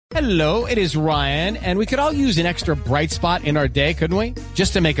Hello, it is Ryan, and we could all use an extra bright spot in our day, couldn't we?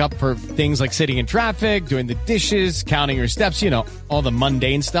 Just to make up for things like sitting in traffic, doing the dishes, counting your steps, all the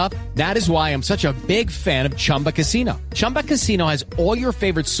mundane stuff. That is why I'm such a big fan of Chumba Casino. Chumba Casino has all your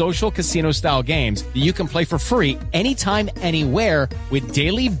favorite social casino-style games that you can play for free anytime, anywhere with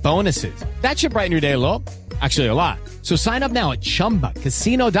daily bonuses. That should brighten your day a little. Actually, a lot. So sign up now at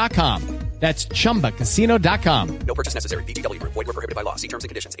ChumbaCasino.com. That's ChumbaCasino.com. No purchase necessary. VGW Group. Void where prohibited by law. See terms and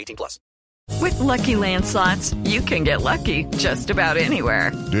conditions. 18+. With Lucky Land Slots, you can get lucky just about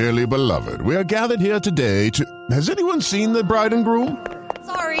anywhere. Dearly beloved, we are gathered here today to... Has anyone seen the bride and groom?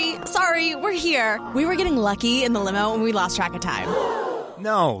 Sorry, we're here. We were getting lucky in the limo and we lost track of time.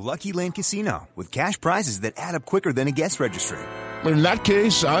 No, Lucky Land Casino, with cash prizes that add up quicker than a guest registry. In that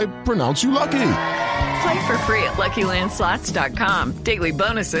case, I pronounce you lucky. Play for free at LuckyLandSlots.com. Daily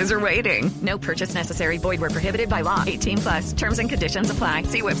bonuses are waiting. No purchase necessary. Void where prohibited by law. 18+. Terms and conditions apply.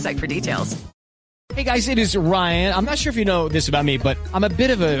 See website for details. Hey guys, it is Ryan. I'm not sure if you know this about me, but I'm a bit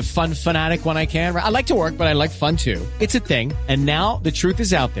of a fun fanatic when I can. I like to work, but I like fun too. It's a thing. And now the truth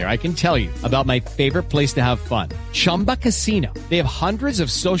is out there. I can tell you about my favorite place to have fun. Chumba Casino. They have hundreds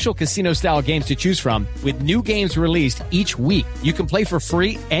of social casino style games to choose from with new games released each week. You can play for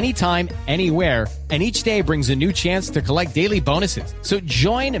free anytime, anywhere. And each day brings a new chance to collect daily bonuses. So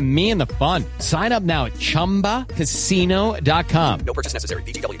join me in the fun. Sign up now at ChumbaCasino.com. No purchase necessary.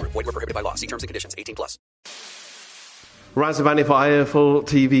 VGW Group. Void where prohibited by law. See terms and conditions. 18+. Razabani for IFL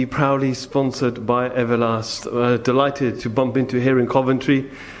TV, proudly sponsored by Everlast. Delighted to bump into here in Coventry.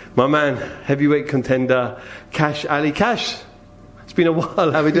 My man, heavyweight contender, Kash Ali. Kash, it's been a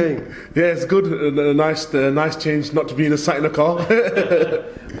while. How are we doing? Yeah, it's good. A nice change not to be sat in a car.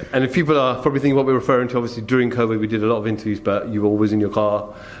 And if people are probably thinking what we're referring to, obviously during COVID we did a lot of interviews, but you were always in your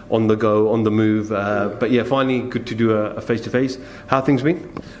car, on the go, on the move. But yeah, finally good to do a face-to-face. How have things been?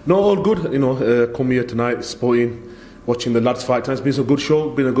 No, all good. Come here tonight, sporting, watching the lads fight. It's been a good show,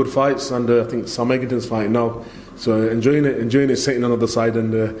 been a good fights, and I think Sam Egerton's fighting now. So enjoying it, sitting on the other side,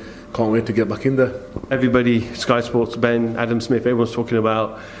 and can't wait to get back in there. Everybody, Sky Sports, Ben, Adam Smith, everyone's talking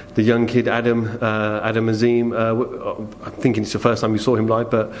about the young kid Adam Azim. I'm thinking it's the first time you saw him live,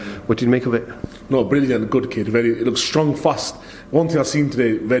 but what did you make of it? No, brilliant, good kid. He looks strong, fast. One thing I've seen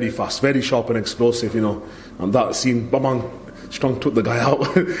today, very fast, very sharp and explosive, and that scene, bang, strong, took the guy out.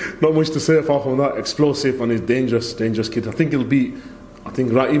 Not much to say apart from that. Explosive, and he's dangerous kid. I think even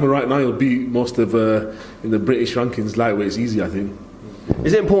right now he'll beat most of in the British rankings lightweights easy, I think.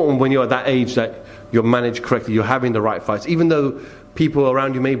 Is it important when you're at that age that you're managed correctly, you're having the right fights, even though people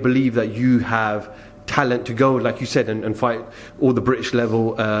around you may believe that you have talent to go, like you said, and fight all the British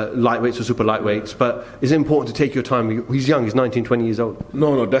level lightweights or super lightweights, but is it important to take your time? He's young, he's 19, 20 years old.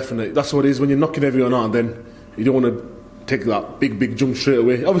 No, definitely. That's what it is. When you're knocking everyone out, then you don't want to take that big jump straight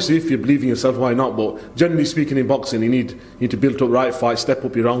away. Obviously, if you believe in yourself, why not? But generally speaking, in boxing, you need to build up right fights, step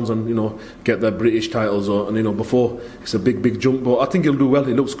up your rounds, and get the British titles. Before it's a big jump. But I think he'll do well.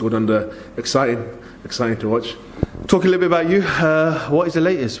 He looks good and exciting to watch. Talk a little bit about you. What is the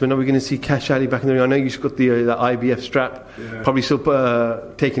latest? When are we going to see Kash Ali back in the ring? I know you've got the IBF strap. Yeah. Probably still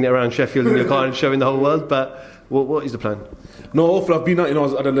taking it around Sheffield in your car and showing the whole world. But what is the plan? No, hopefully I've been I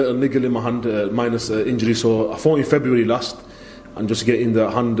had a little niggle in my hand, minus injury, so I fought in February last, and just getting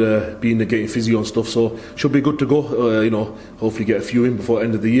the hand, getting physio and stuff, so should be good to go. Hopefully get a few in before the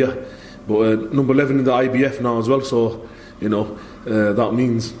end of the year. But number 11 in the IBF now as well, so that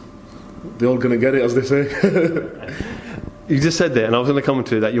means they're all going to get it, as they say. You just said that, and I was going to come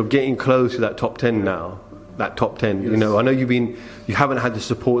to that. You're getting close to that top 10 now. That top 10, yes. I know you haven't had the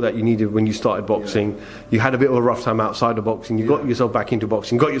support that you needed when you started boxing. Yeah. You had a bit of a rough time outside of boxing. You got yourself back into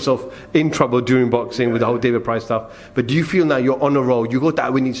boxing, got yourself in trouble during boxing with the whole David Price stuff. But do you feel now you're on a roll? You got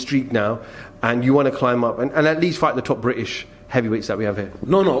that winning streak now, and you want to climb up and at least fight the top British heavyweights that we have here?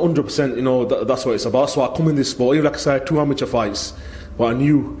 No, 100%. That's what it's about. So I come in this sport, even like I said, 2 amateur fights, but I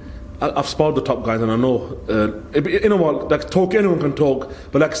knew. I've sparred the top guys, and I know, anyone can talk,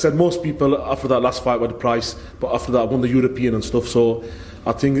 but like I said, most people after that last fight with the Price, but after that I won the European and stuff, so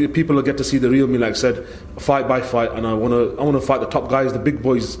I think people will get to see the real me, like I said, fight by fight, and I want to fight the top guys, the big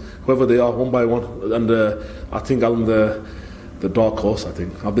boys, whoever they are, one by one, and I think I'm the dark horse. I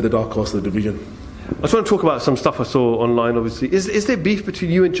think I'll be the dark horse of the division. I just want to talk about some stuff I saw online, obviously. Is there beef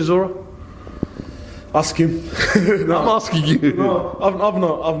between you and Chisora? Ask him. No, I'm asking you. No, I've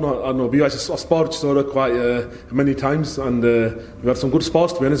not. I've sparred Chisora quite many times, and we've had some good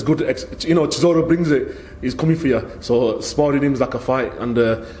spars, to be honest. Chisora brings it. He's coming for you. So sparring him is like a fight, and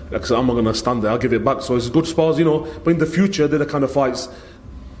like I said, I'm not going to stand there. I'll give it back. So it's good spars, But in the future, they're the kind of fights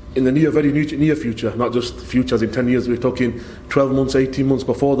in the near future, not just future as in 10 years. We're talking 12 months, 18 months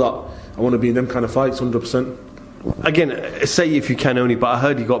before that. I want to be in them kind of fights, 100%. Again, say if you can only, but I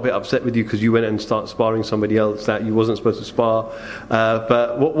heard he got a bit upset with you because you went and started sparring somebody else that you wasn't supposed to spar.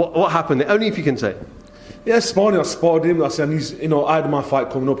 But what happened? Only if you can say. Yeah, sparring, I sparred him. I said, I had my fight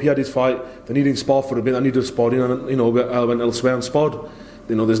coming up. He had his fight. Then he didn't spar for a bit. I needed to spar him, and I went elsewhere and sparred.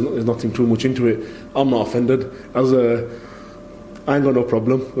 There's nothing too much into it. I'm not offended. I ain't got no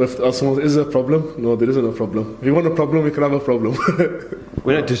problem. Is there a problem? No, there isn't a problem. If you want a problem, we can have a problem.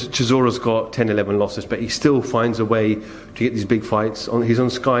 We know Chisora's got 10-11 losses, but he still finds a way to get these big fights. He's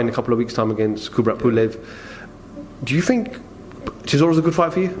on Sky in a couple of weeks' time against Kubrat Pulev. Do you think Chisora's a good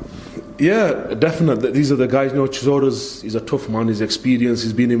fight for you? Yeah, definitely. These are the guys. Chisora's, he's a tough man. He's experienced.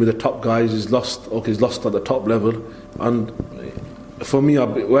 He's been in with the top guys. He's lost at the top level. And for me,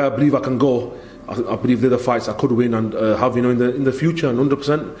 where I believe I can go, I believe they're the fights I could win and have in the future, and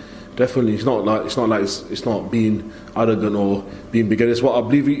 100%. Definitely, it's not being arrogant or being bigger. It's what I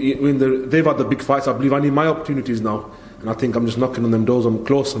believe. They've had the big fights. I believe I need my opportunities now, and I think I'm just knocking on them doors. I'm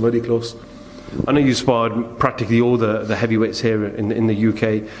close. I'm very close. I know you sparred practically all the heavyweights here in the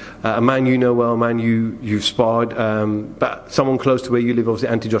UK. A man you know well, a man you've sparred, but someone close to where you live, obviously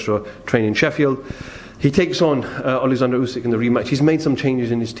Anthony Joshua, training in Sheffield. He takes on Alexander Usyk in the rematch. He's made some changes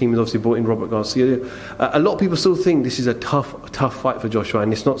in his team. He's obviously brought in Robert Garcia. A lot of people still think this is a tough fight for Joshua,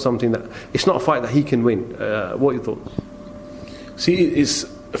 and it's not a fight that he can win. What are your thoughts? See,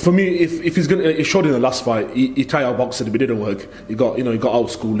 for me, if he's gonna, he showed in the last fight. He tried out boxing, but it didn't work. He got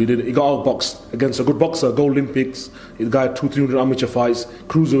out schooled. He got out boxed against a good boxer, Gold Olympics. The guy had 200-300 amateur fights.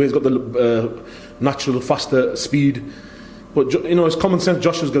 Cruiserweight, he's got the natural faster speed. But it's common sense.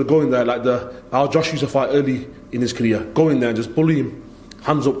 Joshua's going to go in there like how Josh used to fight early in his career. Go in there and just bully him,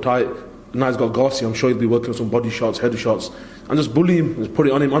 hands up tight. Now he's got Garcia. I'm sure he'll be working on some body shots, head shots, and just bully him, just put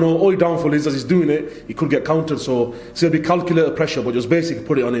it on him. I know all downfall is as he's doing it, he could get countered. So it'll be calculated pressure, but just basically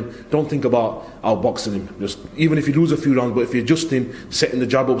put it on him. Don't think about outboxing him. Just even if you lose a few rounds, but if you adjust him, setting the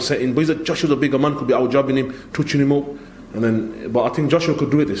jab up, but Joshua's a bigger man, could be out jabbing him, touching him up. But I think Joshua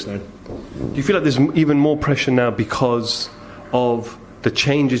could do it this time. Do you feel like there's even more pressure now because of the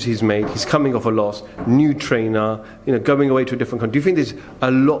changes he's made? He's coming off a loss, new trainer, going away to a different country. Do you think there's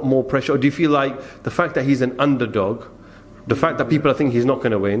a lot more pressure, or do you feel like the fact that he's an underdog, the fact that people are thinking he's not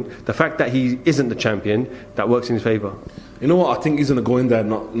going to win, the fact that he isn't the champion, that works in his favour? You know what? I think he's going to go in there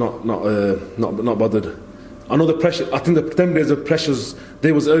not bothered. I know the pressure. I think them days of pressures.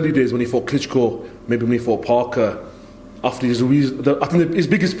 There was early days when he fought Klitschko, maybe when he fought Parker. After his Ruiz, I think his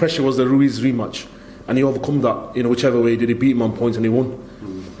biggest pressure was the Ruiz rematch. And he overcome that, whichever way he did. He beat him on points and he won.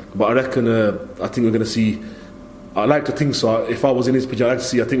 But I reckon, I think we're going to see, I like to think so, if I was in his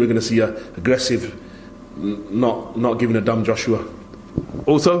position, I think we're going to see a aggressive, not giving a damn Joshua.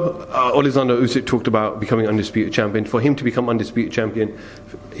 Also, Alexander Usyk talked about becoming undisputed champion. For him to become undisputed champion,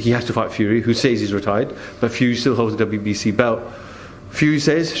 he has to fight Fury, who says he's retired, but Fury still holds the WBC belt. Fury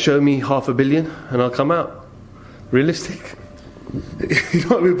says, show me $500 million and I'll come out. Realistic?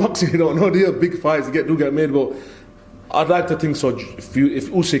 With boxing, you don't know. They are big fights, do get made, but I'd like to think so. If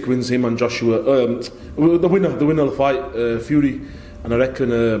Usyk wins, him and Joshua, the winner will fight Fury, and I reckon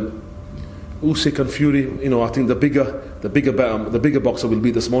Usyk and Fury. I think the bigger boxer will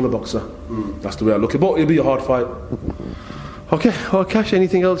beat the smaller boxer. That's the way I look at it. But it'll be a hard fight. Okay, well, Kash,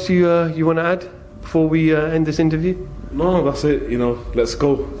 anything else you want to add before we end this interview? No, that's it. Let's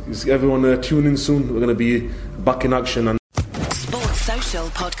go. Everyone tune in soon. We're going to be back in action. And Social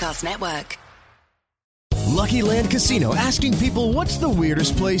Podcast Network. Lucky Land Casino, asking people, what's the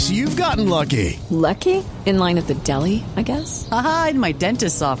weirdest place you've gotten lucky? Lucky? In line at the deli, I guess? Aha, in my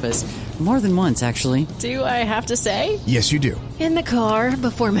dentist's office. More than once, actually. Do I have to say? Yes, you do. In the car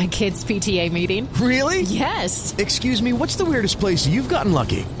before my kids' PTA meeting. Really? Yes. Excuse me, what's the weirdest place you've gotten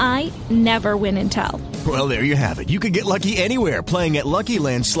lucky? I never win and tell. Well, there you have it. You can get lucky anywhere, playing at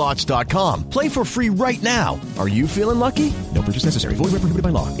LuckyLandSlots.com. Play for free right now. Are you feeling lucky? No purchase necessary. Void where prohibited by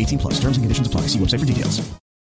law. 18+. Terms and conditions apply. See website for details.